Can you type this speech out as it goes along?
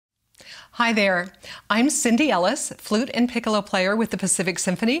Hi there, I'm Cindy Ellis, flute and piccolo player with the Pacific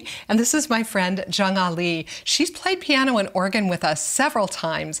Symphony, and this is my friend Jung-A Lee. She's played piano and organ with us several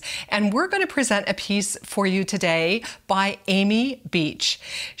times, and we're going to present a piece for you today by Amy Beach.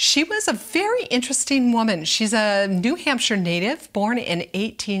 She was a very interesting woman. She's a New Hampshire native, born in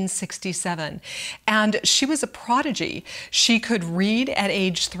 1867, and she was a prodigy. She could read at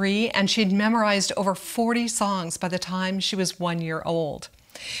age 3, and she'd memorized over 40 songs by the time she was 1 year old.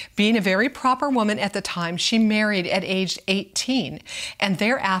 Being a very proper woman at the time, she married at age 18, and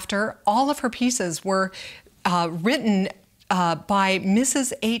thereafter all of her pieces were written by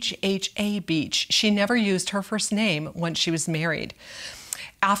Mrs. H.H.A. Beach. She never used her first name once she was married.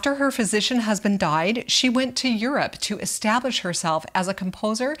 After her physician husband died, she went to Europe to establish herself as a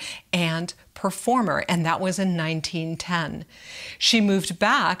composer and performer, and that was in 1910. She moved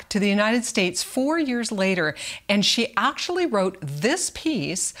back to the United States 4 years later, and she actually wrote this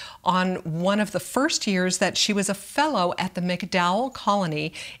piece on one of the first years that she was a fellow at the MacDowell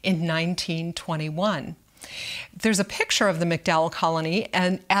Colony in 1921. There's a picture of the MacDowell Colony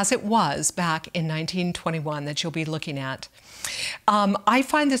and as it was back in 1921 that you'll be looking at. I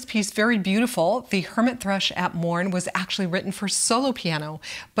find this piece very beautiful. The Hermit Thrush at Morn was actually written for solo piano,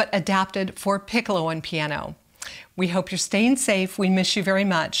 but adapted for piccolo and piano. We hope you're staying safe. We miss you very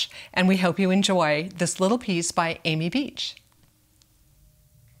much, and we hope you enjoy this little piece by Amy Beach.